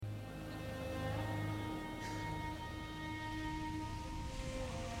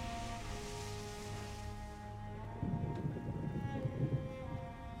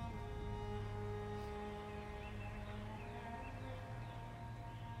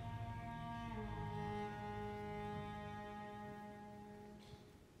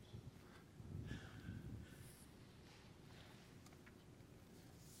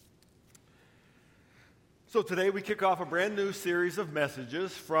So today we kick off a brand new series of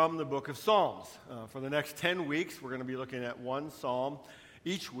messages from the book of Psalms. For the next 10 weeks, we're going to be looking at one psalm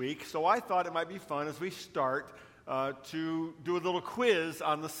each week. So I thought it might be fun as we start to do a little quiz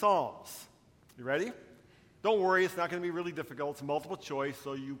on the Psalms. You ready? Don't worry, it's not going to be really difficult. It's multiple choice,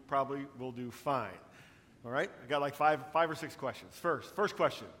 so you probably will do fine. All right? I got like five or six questions. First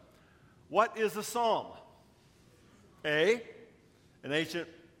question. What is a psalm? A, an ancient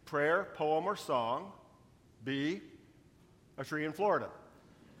prayer, poem, or song. B, a tree in Florida.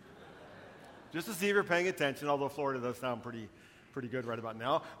 Just to see if you're paying attention, although Florida does sound pretty good right about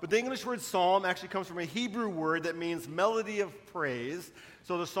now. But the English word psalm actually comes from a Hebrew word that means melody of praise.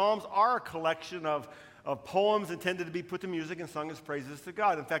 So the Psalms are a collection of poems intended to be put to music and sung as praises to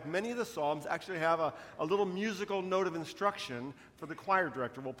God. In fact, many of the Psalms actually have a little musical note of instruction for the choir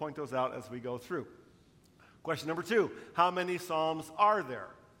director. We'll point those out as we go through. Question number 2, how many Psalms are there?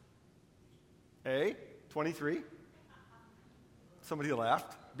 A, 23. Somebody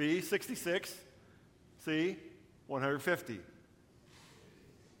laughed. B, 66. C, 150.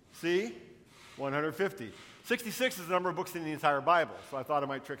 C, 150. 66 is the number of books in the entire Bible, so I thought I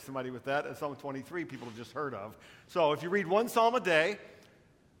might trick somebody with that. And Psalm 23 people have just heard of. So if you read one psalm a day,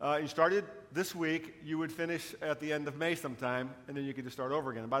 you started this week, you would finish at the end of May sometime, and then you could just start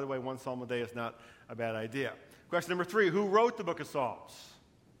over again. And by the way, one psalm a day is not a bad idea. Question number 3, who wrote the book of Psalms?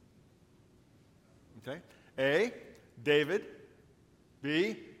 Okay. A, David.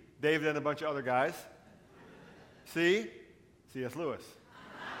 B, David and a bunch of other guys. C, C.S. Lewis.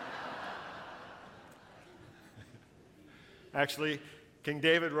 Actually, King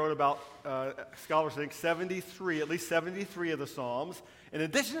David wrote about, scholars think, at least 73 of the Psalms. In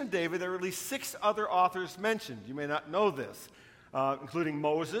addition to David, there are at least 6 other authors mentioned. You may not know this, including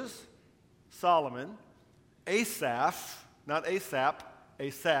Moses, Solomon, Asaph, not Asap,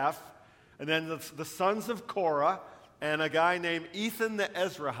 Asaph, and then the sons of Korah, and a guy named Ethan the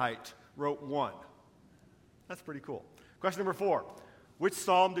Ezrahite wrote one. That's pretty cool. Question number 4. Which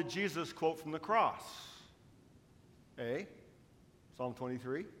psalm did Jesus quote from the cross? A, Psalm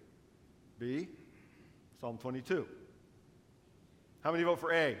 23. B, Psalm 22. How many vote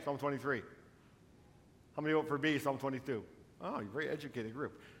for A, Psalm 23? How many vote for B, Psalm 22? Oh, you're a very educated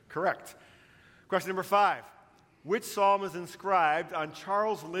group. Correct. Question number 5. Which psalm is inscribed on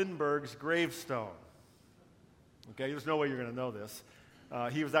Charles Lindbergh's gravestone? Okay, there's no way you're going to know this.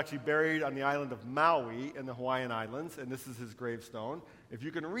 He was actually buried on the island of Maui in the Hawaiian Islands, and this is his gravestone. If you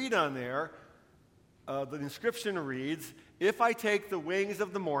can read on there, the inscription reads, "If I take the wings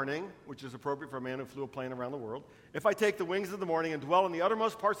of the morning," which is appropriate for a man who flew a plane around the world, "if I take the wings of the morning and dwell in the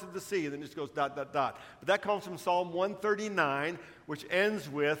uttermost parts of the sea," and then it just goes ... But that comes from Psalm 139, which ends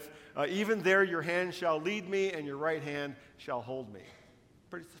with, "Even there your hand shall lead me, and your right hand shall hold me."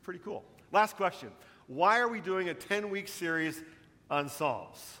 It's pretty cool. Last question. Why are we doing a 10-week series on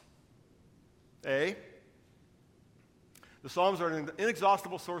Psalms? A, the Psalms are an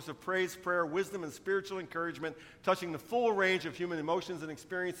inexhaustible source of praise, prayer, wisdom, and spiritual encouragement, touching the full range of human emotions and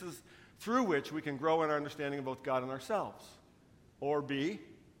experiences through which we can grow in our understanding of both God and ourselves. Or B,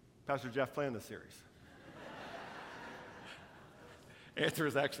 Pastor Jeff planned this series. Answer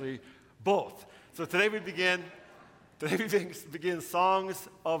is actually both. So today we begin Songs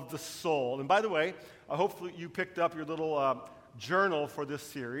of the Soul. And by the way, hopefully you picked up your little journal for this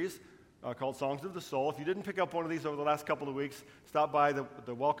series called Songs of the Soul. If you didn't pick up one of these over the last couple of weeks, stop by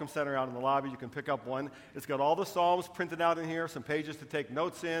the Welcome Center out in the lobby. You can pick up one. It's got all the Psalms printed out in here, some pages to take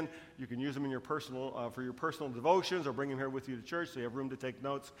notes in. You can use them in your personal for your personal devotions or bring them here with you to church so you have room to take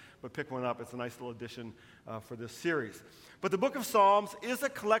notes. But pick one up. It's a nice little addition for this series. But the book of Psalms is a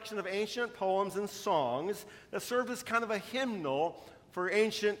collection of ancient poems and songs that served as kind of a hymnal for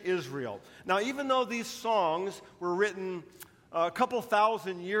ancient Israel. Now, even though these songs were written a couple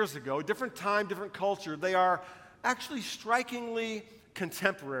thousand years ago, different time, different culture, they are actually strikingly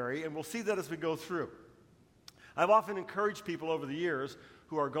contemporary, and we'll see that as we go through. I've often encouraged people over the years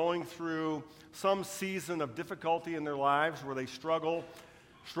who are going through some season of difficulty in their lives where they struggle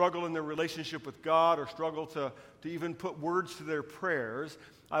in their relationship with God, or struggle to even put words to their prayers.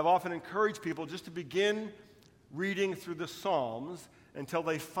 I've often encouraged people just to begin reading through the Psalms until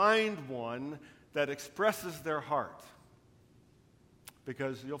they find one that expresses their heart.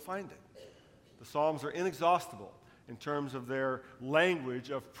 Because you'll find it. The Psalms are inexhaustible in terms of their language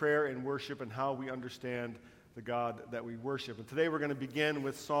of prayer and worship and how we understand the God that we worship. And today we're going to begin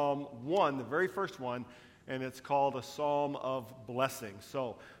with Psalm 1, the very first one, and it's called a Psalm of Blessing.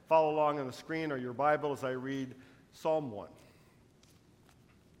 So follow along on the screen or your Bible as I read Psalm 1.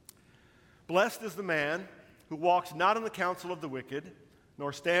 Blessed is the man who walks not in the counsel of the wicked,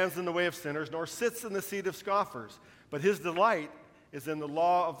 nor stands in the way of sinners, nor sits in the seat of scoffers. But his delight is in the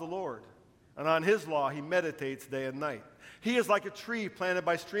law of the Lord, and on his law he meditates day and night. He is like a tree planted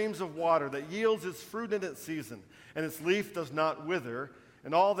by streams of water that yields its fruit in its season, and its leaf does not wither,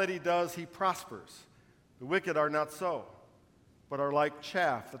 and all that he does he prospers. The wicked are not so, but are like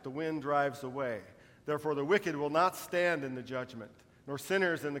chaff that the wind drives away. Therefore the wicked will not stand in the judgment, nor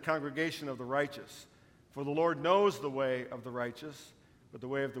sinners in the congregation of the righteous. For the Lord knows the way of the righteous, but the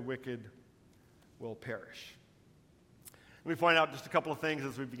way of the wicked will perish. Let me point out just a couple of things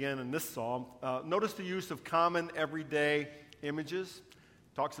as we begin in this psalm. Notice the use of common everyday images.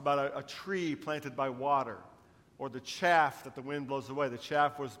 It talks about a tree planted by water, or the chaff that the wind blows away. The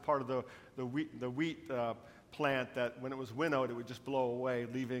chaff was part of the wheat plant that when it was winnowed, it would just blow away,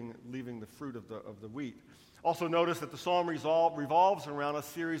 leaving the fruit of the wheat. Also notice that the psalm revolves around a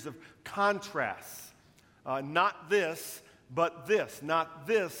series of contrasts. Not this, but this. Not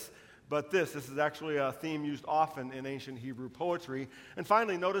this, but this. This is actually a theme used often in ancient Hebrew poetry. And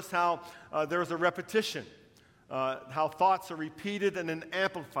finally, notice how there's a repetition, how thoughts are repeated and then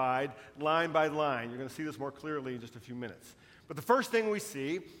amplified line by line. You're going to see this more clearly in just a few minutes. But the first thing we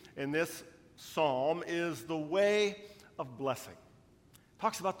see in this psalm is the way of blessing. It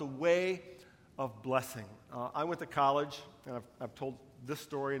talks about the way of blessing. I went to college, and I've told this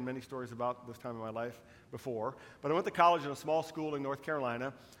story and many stories about this time in my life before, but I went to college in a small school in North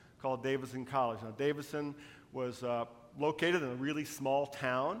Carolina called Davison College. Now, Davison was located in a really small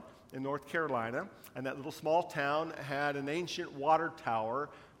town in North Carolina, and that little small town had an ancient water tower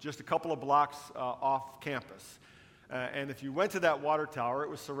just a couple of blocks off campus. And if you went to that water tower, it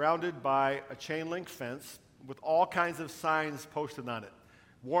was surrounded by a chain link fence with all kinds of signs posted on it.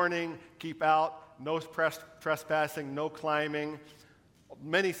 Warning, keep out, no trespassing, no climbing,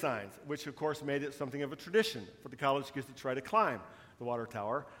 many signs, which of course made it something of a tradition for the college kids to try to climb the water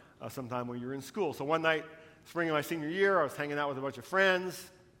tower sometime when you were in school. So one night, spring of my senior year, I was hanging out with a bunch of friends,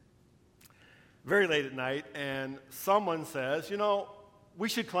 very late at night, and someone says, we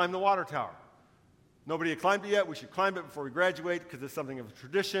should climb the water tower. Nobody had climbed it yet. We should climb it before we graduate because it's something of a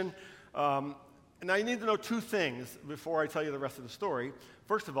tradition. Now, you need to know two things before I tell you the rest of the story.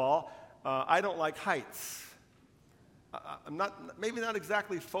 First of all, I don't like heights. I'm maybe not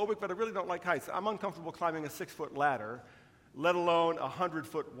exactly phobic, but I really don't like heights. I'm uncomfortable climbing a 6-foot ladder, let alone a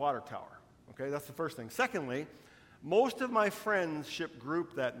 100-foot water tower. Okay, that's the first thing. Secondly, most of my friendship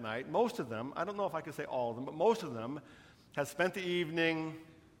group that night, most of them, I don't know if I can say all of them, but most of them had spent the evening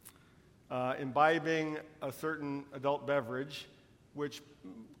imbibing a certain adult beverage, which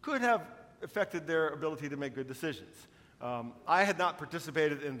could have affected their ability to make good decisions. I had not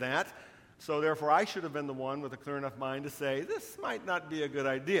participated in that, so therefore I should have been the one with a clear enough mind to say, this might not be a good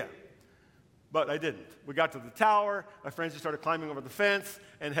idea. But I didn't. We got to the tower, my friends just started climbing over the fence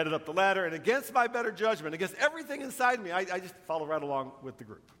and headed up the ladder, and against my better judgment, against everything inside me, I just followed right along with the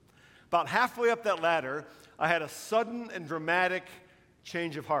group. About halfway up that ladder, I had a sudden and dramatic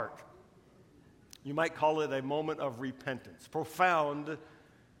change of heart. You might call it a moment of repentance, profound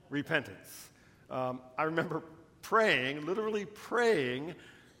repentance. I remember praying, literally praying,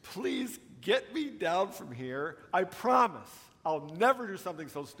 please get me down from here. I promise I'll never do something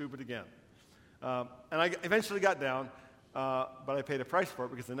so stupid again. And I eventually got down, but I paid a price for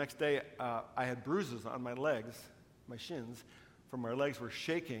it because the next day I had bruises on my legs, my shins, from my legs were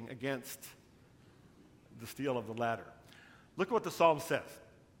shaking against the steel of the ladder. Look at what the psalm says.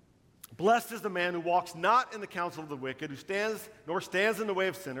 Blessed is the man who walks not in the counsel of the wicked, nor stands in the way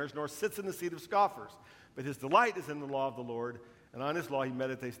of sinners, nor sits in the seat of scoffers. But his delight is in the law of the Lord, and on his law he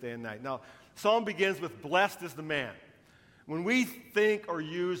meditates day and night. Now, psalm begins with blessed is the man. When we think or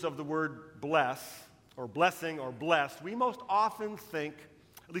use of the word bless, or blessing, or blessed, we most often think,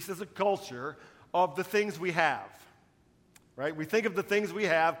 at least as a culture, of the things we have. Right? We think of the things we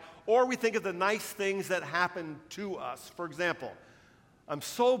have, or we think of the nice things that happen to us. For example, I'm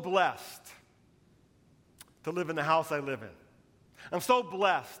so blessed to live in the house I live in. I'm so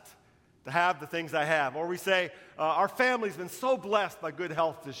blessed to have the things I have. Or we say, our family's been so blessed by good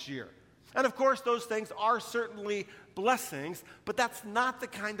health this year. And of course, those things are certainly blessings, but that's not the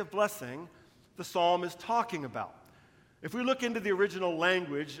kind of blessing the psalm is talking about. If we look into the original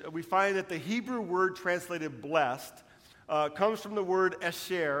language, we find that the Hebrew word translated blessed comes from the word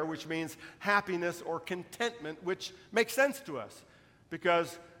esher, which means happiness or contentment, which makes sense to us.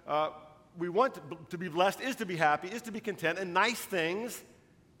 Because we want to be blessed is to be happy, is to be content, and nice things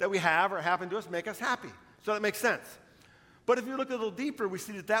that we have or happen to us make us happy. So that makes sense. But if you look a little deeper, we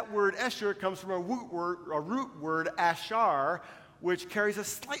see that word esher comes from a root word ashar, which carries a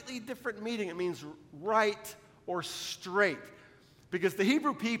slightly different meaning. It means right or straight. Because the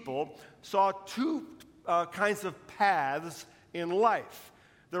Hebrew people saw two kinds of paths in life.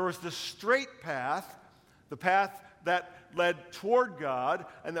 There was the straight path, the path that led toward God,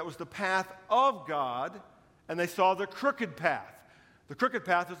 and that was the path of God, and they saw the crooked path. The crooked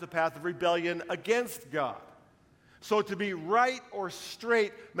path is the path of rebellion against God. So to be right or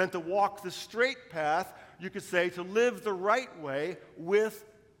straight meant to walk the straight path, you could say to live the right way with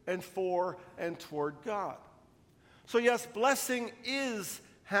and for and toward God. So yes, blessing is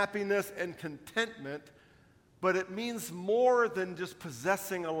happiness and contentment, but it means more than just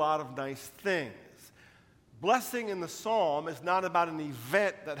possessing a lot of nice things. Blessing in the psalm is not about an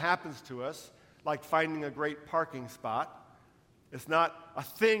event that happens to us, like finding a great parking spot. It's not a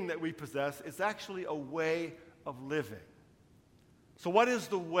thing that we possess. It's actually a way of living. So what is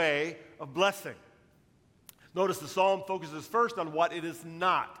the way of blessing? Notice the psalm focuses first on what it is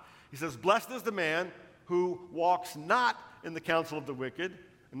not. He says, "Blessed is the man who walks not in the counsel of the wicked."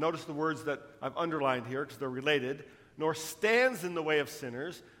 And notice the words that I've underlined here because they're related. "Nor stands in the way of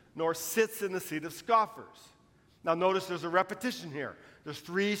sinners, nor sits in the seat of scoffers." Now notice there's a repetition here. There's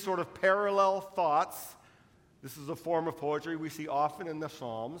three sort of parallel thoughts. This is a form of poetry we see often in the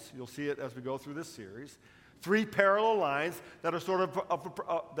Psalms. You'll see it as we go through this series. Three parallel lines that are sort of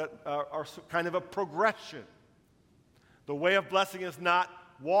kind of a progression. The way of blessing is not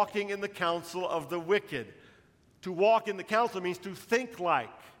walking in the counsel of the wicked. To walk in the counsel means to think like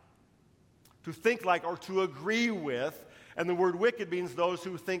or to agree with. And the word wicked means those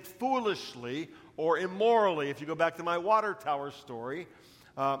who think foolishly or immorally. If you go back to my water tower story,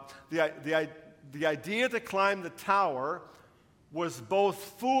 the idea to climb the tower was both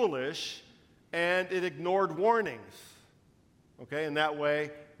foolish and it ignored warnings. Okay, in that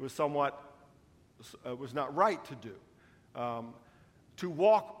way, it was not right to do. To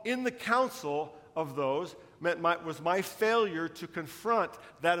walk in the counsel of those was my failure to confront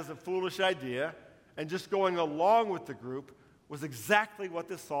that as a foolish idea, and just going along with the group was exactly what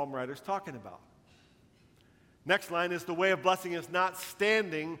this psalm writer is talking about. Next line is, "The way of blessing is not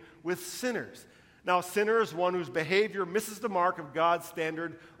standing with sinners." Now, a sinner is one whose behavior misses the mark of God's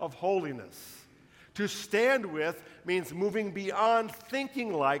standard of holiness. To stand with means moving beyond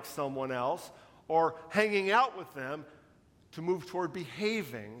thinking like someone else or hanging out with them to move toward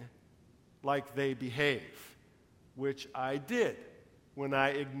behaving like they behave, which I did when I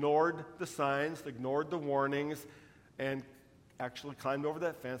ignored the signs, ignored the warnings, and actually climbed over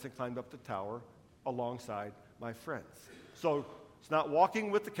that fence and climbed up the tower alongside my friends. So it's not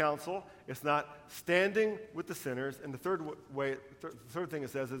walking with the counsel. It's not standing with the sinners. And the third thing it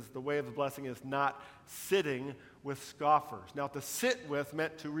says is the way of the blessing is not sitting with scoffers. Now, to sit with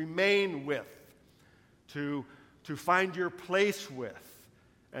meant to remain with, to find your place with.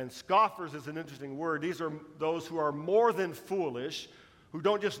 And scoffers is an interesting word. These are those who are more than foolish, who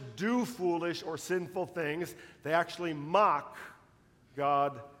don't just do foolish or sinful things. They actually mock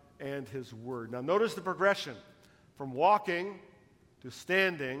God and His Word. Now, notice the progression from walking to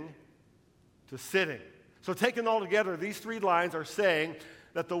standing to sitting. So taken all together, these three lines are saying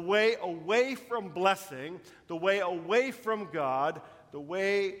that the way away from blessing, the way away from God, the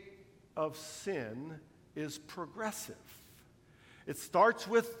way of sin is progressive. It starts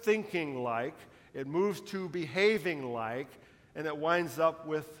with thinking like, it moves to behaving like, and it winds up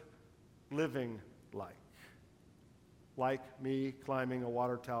with living like. Like me climbing a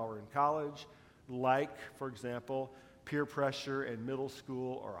water tower in college, like, for example, peer pressure in middle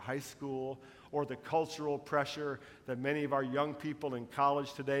school or high school, or the cultural pressure that many of our young people in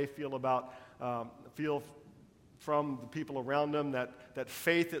college today feel from the people around them, that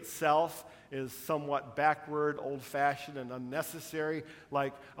faith itself is somewhat backward, old-fashioned, and unnecessary,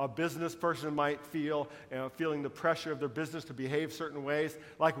 like a business person might feel, feeling the pressure of their business to behave certain ways,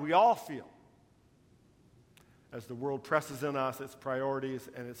 like we all feel as the world presses in us its priorities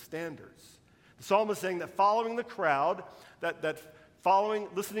and its standards. The psalmist is saying that following the crowd,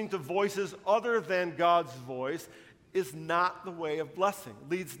 listening to voices other than God's voice, is not the way of blessing,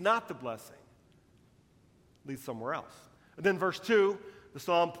 leads not to blessing, leads somewhere else. And then verse 2, the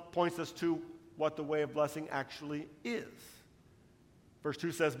psalm points us to what the way of blessing actually is. Verse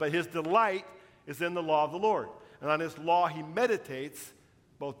 2 says, "But his delight is in the law of the Lord, and on his law he meditates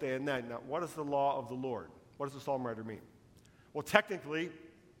both day and night." Now, what is the law of the Lord? What does the psalm writer mean? Well, technically,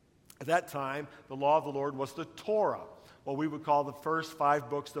 at that time, the law of the Lord was the Torah, what we would call the first 5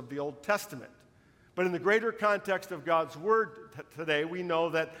 books of the Old Testament. But in the greater context of God's Word today, we know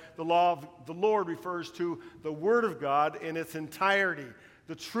that the law of the Lord refers to the Word of God in its entirety,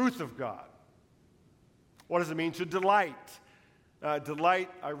 the truth of God. What does it mean to delight? Delight,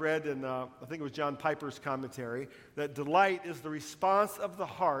 I read in, I think it was John Piper's commentary, that delight is the response of the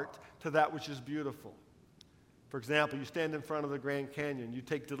heart to that which is beautiful. For example, you stand in front of the Grand Canyon, you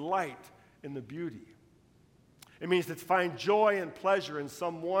take delight in the beauty. It means to find joy and pleasure in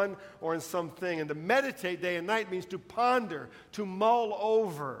someone or in something. And to meditate day and night means to ponder, to mull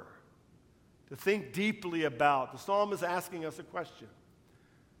over, to think deeply about. The psalm is asking us a question.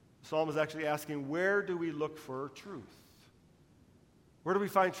 The psalm is actually asking, where do we look for truth? Where do we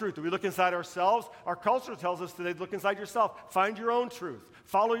find truth? Do we look inside ourselves? Our culture tells us today, look inside yourself. Find your own truth.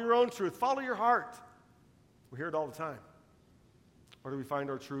 Follow your own truth. Follow your heart. We hear it all the time. Or do we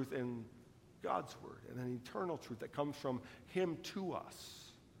find our truth in God's word and an eternal truth that comes from him to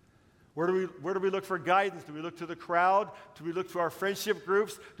us? Where do we look for guidance? Do we look to the crowd? Do we look to our friendship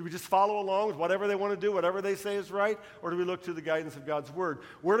groups? Do we just follow along with whatever they want to do, whatever they say is right? Or do we look to the guidance of God's word?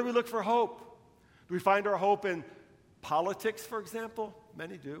 Where do we look for hope? Do we find our hope in politics, for example?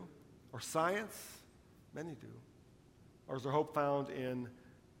 Many do. Or science? Many do. Or is our hope found in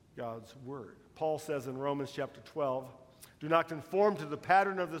God's word? Paul says in Romans chapter 12, do not conform to the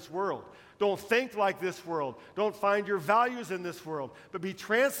pattern of this world. Don't think like this world. Don't find your values in this world, but be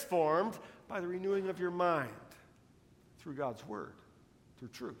transformed by the renewing of your mind through God's word, through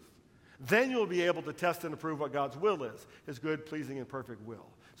truth. Then you'll be able to test and approve what God's will is, his good, pleasing, and perfect will.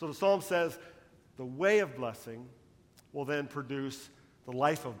 So the psalm says the way of blessing will then produce the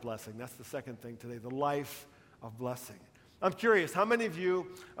life of blessing. That's the second thing today, the life of blessing. I'm curious, how many of you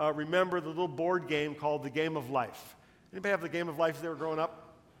remember the little board game called the Game of Life? Anybody have the Game of Life as they were growing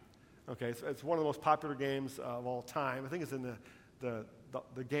up? Okay, so it's one of the most popular games of all time. I think it's in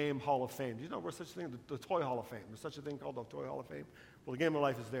the Game Hall of Fame. Do you know where's such a thing? The Toy Hall of Fame. There's such a thing called the Toy Hall of Fame. Well, the Game of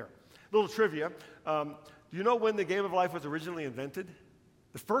Life is there. Little trivia. Do you know when the Game of Life was originally invented?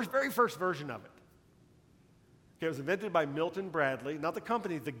 The very first version of it. Okay, it was invented by Milton Bradley, not the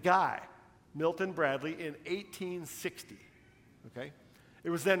company, the guy, Milton Bradley, in 1860. Okay? It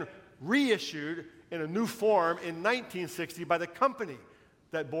was then reissued in a new form in 1960 by the company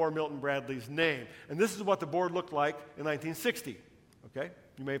that bore Milton Bradley's name. And this is what the board looked like in 1960. Okay?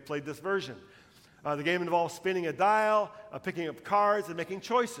 You may have played this version. The game involves spinning a dial, picking up cards, and making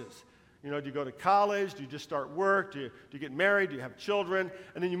choices. You know, do you go to college? Do you just start work? Do you get married? Do you have children?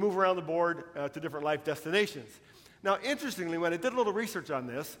 And then you move around the board to different life destinations. Now, interestingly, when I did a little research on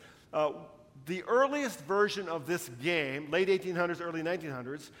this, the earliest version of this game, late 1800s, early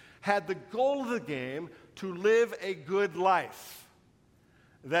 1900s, had the goal of the game to live a good life.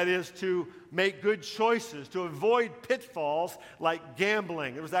 That is, to make good choices, to avoid pitfalls like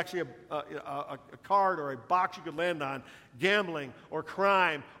gambling. There was actually a card or a box you could land on, gambling or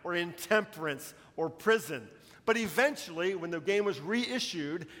crime or intemperance or prison. But eventually, when the game was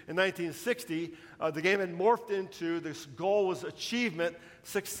reissued in 1960, the game had morphed into this goal was achievement,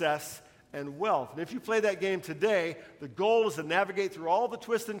 success, and wealth. And if you play that game today, the goal is to navigate through all the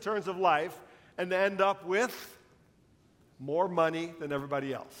twists and turns of life and to end up with more money than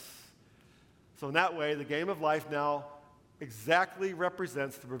everybody else. So in that way, the Game of Life now exactly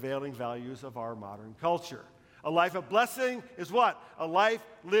represents the prevailing values of our modern culture. A life of blessing is what? A life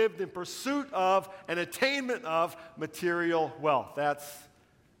lived in pursuit of and attainment of material wealth. That's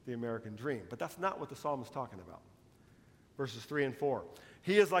the American dream. But that's not what the psalm is talking about. Verses 3 and 4.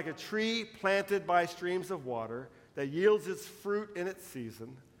 He is like a tree planted by streams of water that yields its fruit in its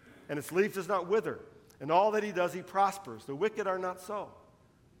season, and its leaf does not wither. And all that he does, he prospers. The wicked are not so,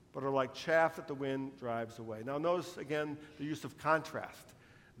 but are like chaff that the wind drives away. Now notice again the use of contrast.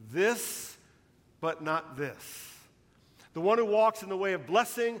 This, but not this. The one who walks in the way of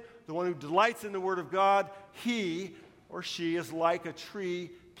blessing, the one who delights in the word of God, he or she is like a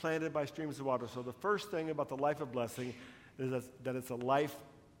tree planted by streams of water. So the first thing about the life of blessing is that it's a life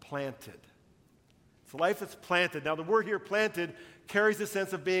planted. It's a life that's planted. Now the word here, planted, carries the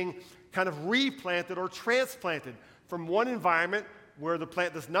sense of being kind of replanted or transplanted from one environment where the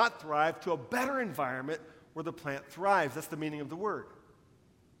plant does not thrive to a better environment where the plant thrives. That's the meaning of the word.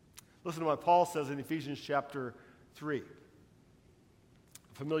 Listen to what Paul says in Ephesians chapter 3.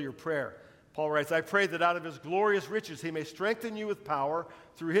 A familiar prayer. Paul writes, I pray that out of his glorious riches he may strengthen you with power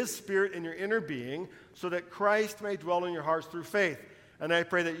through his Spirit in your inner being, so that Christ may dwell in your hearts through faith. And I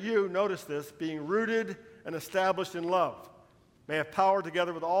pray that you, notice this, being rooted and established in love, may have power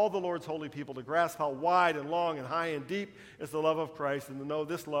together with all the Lord's holy people to grasp how wide and long and high and deep is the love of Christ, and to know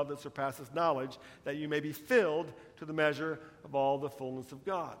this love that surpasses knowledge, that you may be filled to the measure of all the fullness of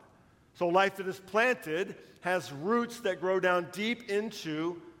God. So life that is planted has roots that grow down deep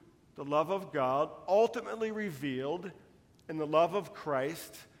into the love of God, ultimately revealed in the love of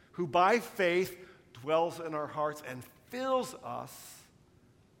Christ, who by faith dwells in our hearts and fills us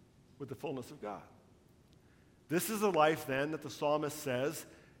with the fullness of God. This is a life, then, that the psalmist says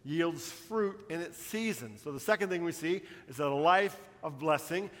yields fruit in its season. So the second thing we see is that a life of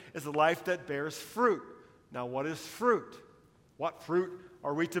blessing is a life that bears fruit. Now, what is fruit? What fruit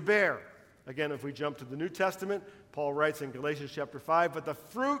are we to bear? Again, if we jump to the New Testament, Paul writes in Galatians chapter 5, but the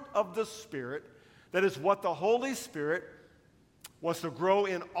fruit of the Spirit, that is what the Holy Spirit wants to grow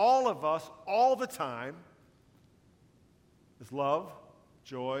in all of us all the time, is love,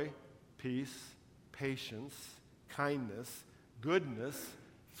 joy, peace, patience, kindness, goodness,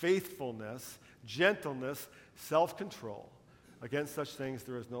 faithfulness, gentleness, self-control. Against such things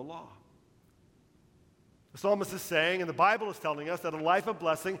there is no law. The psalmist is saying, and the Bible is telling us, that a life of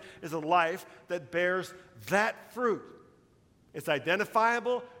blessing is a life that bears that fruit. It's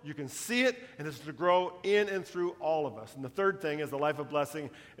identifiable, you can see it, and it's to grow in and through all of us. And the third thing is the life of blessing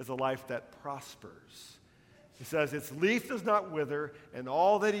is a life that prospers. He says, its leaf does not wither, and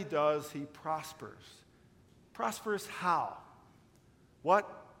all that he does, he prospers. Prospers how? What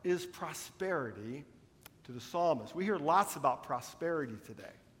is prosperity to the psalmist? We hear lots about prosperity today.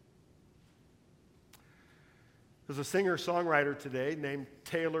 There's a singer-songwriter today named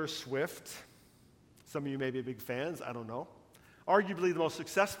Taylor Swift. Some of you may be big fans, I don't know. Arguably the most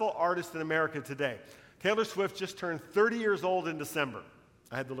successful artist in America today. Taylor Swift just turned 30 years old in December.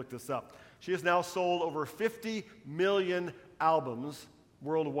 I had to look this up. She has now sold over 50 million albums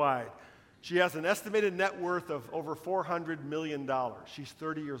worldwide. She has an estimated net worth of over $400 million. She's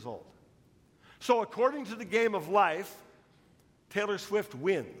 30 years old. So according to the game of life, Taylor Swift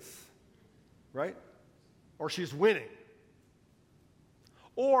wins, right? Or she's winning.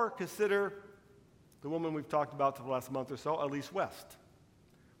 Or consider the woman we've talked about for the last month or so, Elise West.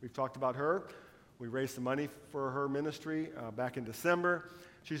 We've talked about her. We raised some money for her ministry back in December.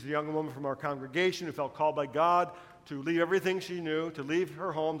 She's a young woman from our congregation who felt called by God to leave everything she knew, to leave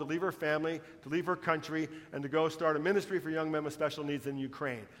her home, to leave her family, to leave her country, and to go start a ministry for young men with special needs in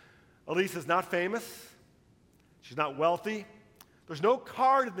Ukraine. Elise is not famous. She's not wealthy. There's no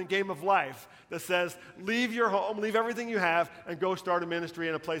card in the game of life that says, leave your home, leave everything you have, and go start a ministry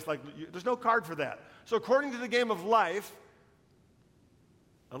in a place like you. There's no card for that. So according to the game of life,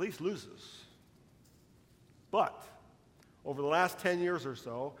 Elise loses. But over the last 10 years or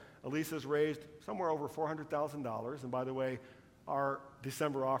so, Elise has raised somewhere over $400,000. And by the way, our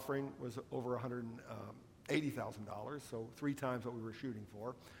December offering was over $180,000, so 3 times what we were shooting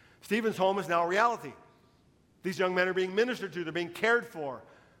for. Stephen's home is now a reality. These young men are being ministered to. They're being cared for.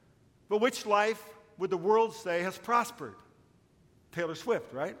 But which life would the world say has prospered? Taylor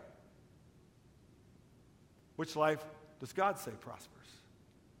Swift, right? Which life does God say prospers?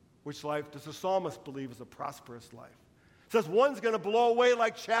 Which life does the psalmist believe is a prosperous life? It says one's going to blow away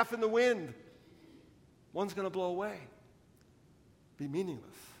like chaff in the wind. One's going to blow away, be meaningless.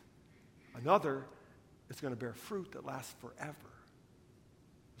 Another is going to bear fruit that lasts forever,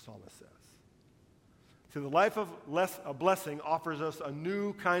 the psalmist says. See, the life of a blessing offers us a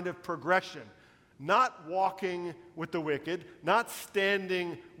new kind of progression. Not walking with the wicked, not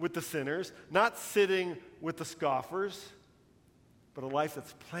standing with the sinners, not sitting with the scoffers, but a life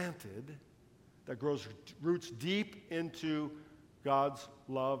that's planted, that grows roots deep into God's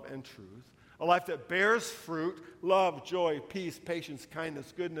love and truth. A life that bears fruit, love, joy, peace, patience,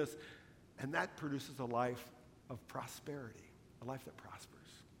 kindness, goodness, and that produces a life of prosperity, a life that prospers.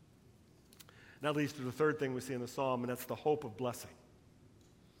 And that leads to the third thing we see in the psalm, and that's the hope of blessing.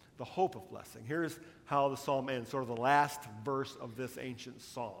 The hope of blessing. Here's how the psalm ends, sort of the last verse of this ancient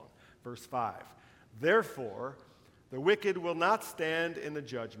song. Verse 5. Therefore, the wicked will not stand in the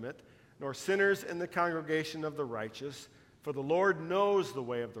judgment, nor sinners in the congregation of the righteous, for the Lord knows the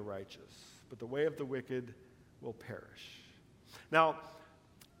way of the righteous, but the way of the wicked will perish. Now,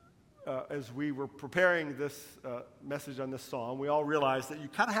 as we were preparing this message on this psalm, we all realized that you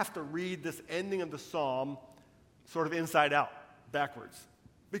kind of have to read this ending of the psalm sort of inside out, backwards,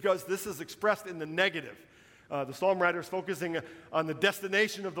 because this is expressed in the negative. The psalm writer is focusing on the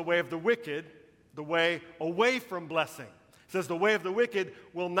destination of the way of the wicked, the way away from blessing. It says the way of the wicked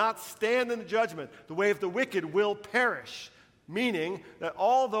will not stand in the judgment. The way of the wicked will perish, meaning that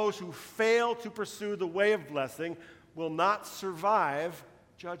all those who fail to pursue the way of blessing will not survive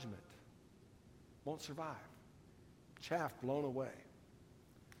judgment. Won't survive. Chaff blown away.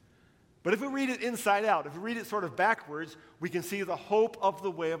 But if we read it inside out, if we read it sort of backwards, we can see the hope of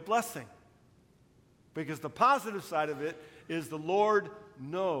the way of blessing. Because the positive side of it is the Lord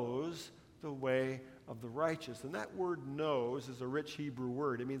knows the way of the righteous. And that word knows is a rich Hebrew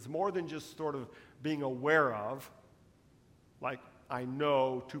word. It means more than just sort of being aware of, like I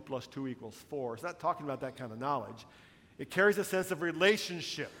know 2 + 2 = 4. It's not talking about that kind of knowledge. It carries a sense of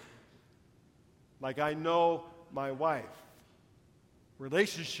relationship, like I know my wife.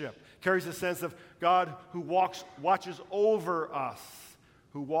 Relationship carries a sense of God who watches over us,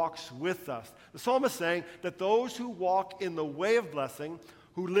 who walks with us. The psalmist is saying that those who walk in the way of blessing,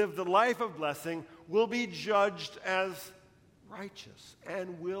 who live the life of blessing, will be judged as righteous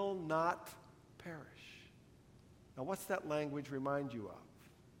and will not perish. Now, what's that language remind you of?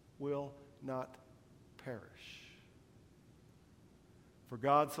 Will not perish. For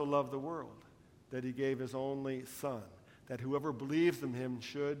God so loved the world that he gave his only Son, that whoever believes in him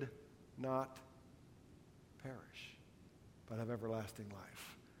should not perish, but have everlasting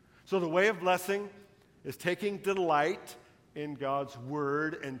life. So the way of blessing is taking delight in God's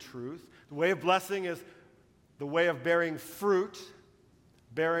word and truth. The way of blessing is the way of bearing fruit,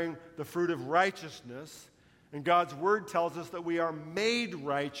 bearing the fruit of righteousness. And God's word tells us that we are made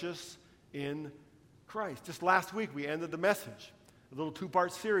righteous in Christ. Just last week, we ended the message, a little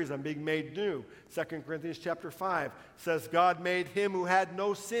two-part series on being made new. 2 Corinthians chapter 5 says, God made him who had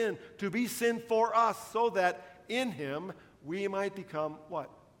no sin to be sin for us, so that in him we might become what?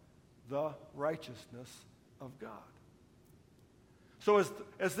 The righteousness of God. So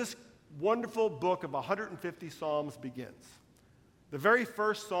as this wonderful book of 150 Psalms begins, the very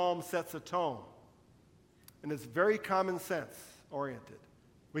first Psalm sets a tone, and it's very common sense oriented.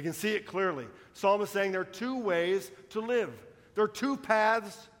 We can see it clearly. Psalm is saying there are two ways to live. There are two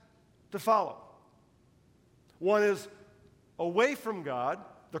paths to follow. One is away from God,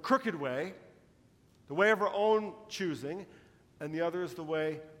 the crooked way, the way of our own choosing, and the other is the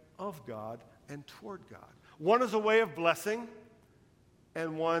way of God and toward God. One is a way of blessing,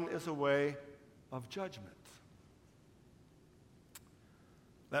 and one is a way of judgment.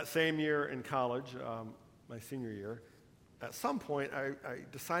 That same year in college, my senior year, at some point I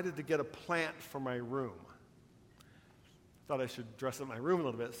decided to get a plant for my room. Thought I should dress up my room a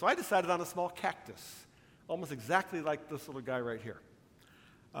little bit. So I decided on a small cactus, almost exactly like this little guy right here.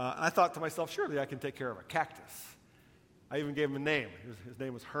 I thought to myself, surely I can take care of a cactus. I even gave him a name. His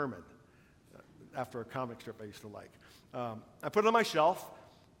name was Herman, after a comic strip I used to like. I put it on my shelf,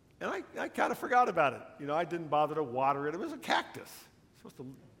 and I kind of forgot about it. You know, I didn't bother to water it. It was a cactus. It's supposed to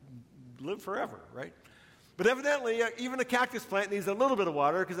live forever, right? But evidently, even a cactus plant needs a little bit of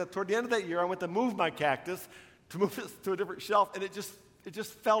water, because toward the end of that year, I went to move my cactus to move it to a different shelf, and it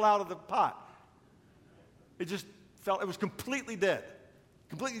just fell out of the pot. It was completely dead,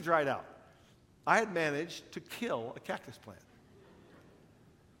 completely dried out. I had managed to kill a cactus plant.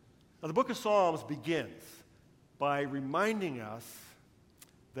 Now, the book of Psalms begins by reminding us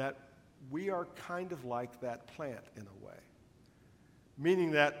that we are kind of like that plant in a way,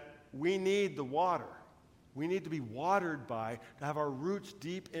 meaning that we need the water. We need to be watered to have our roots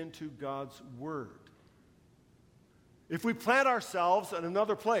deep into God's word. If we plant ourselves in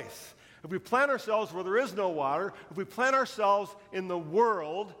another place, if we plant ourselves where there is no water, if we plant ourselves in the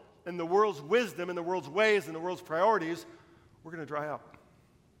world, in the world's wisdom, in the world's ways, in the world's priorities, we're going to dry up.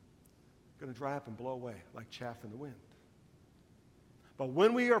 We're going to dry up and blow away like chaff in the wind. But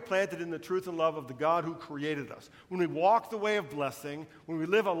when we are planted in the truth and love of the God who created us, when we walk the way of blessing, when we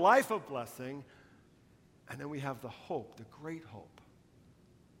live a life of blessing, and then we have the hope, the great hope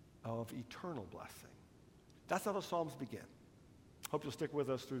of eternal blessing. That's how the Psalms begin. Hope you'll stick with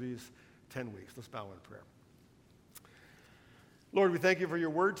us through these 10 weeks. Let's bow in prayer. Lord, we thank you for your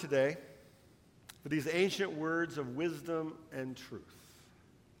word today, for these ancient words of wisdom and truth.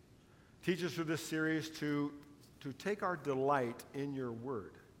 Teach us through this series to take our delight in your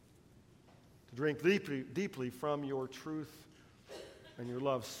word, to drink deeply from your truth and your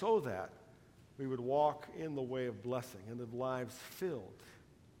love, so that we would walk in the way of blessing and live lives filled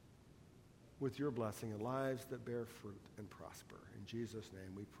with your blessing and lives that bear fruit and prosper. In Jesus'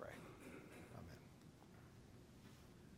 name we pray.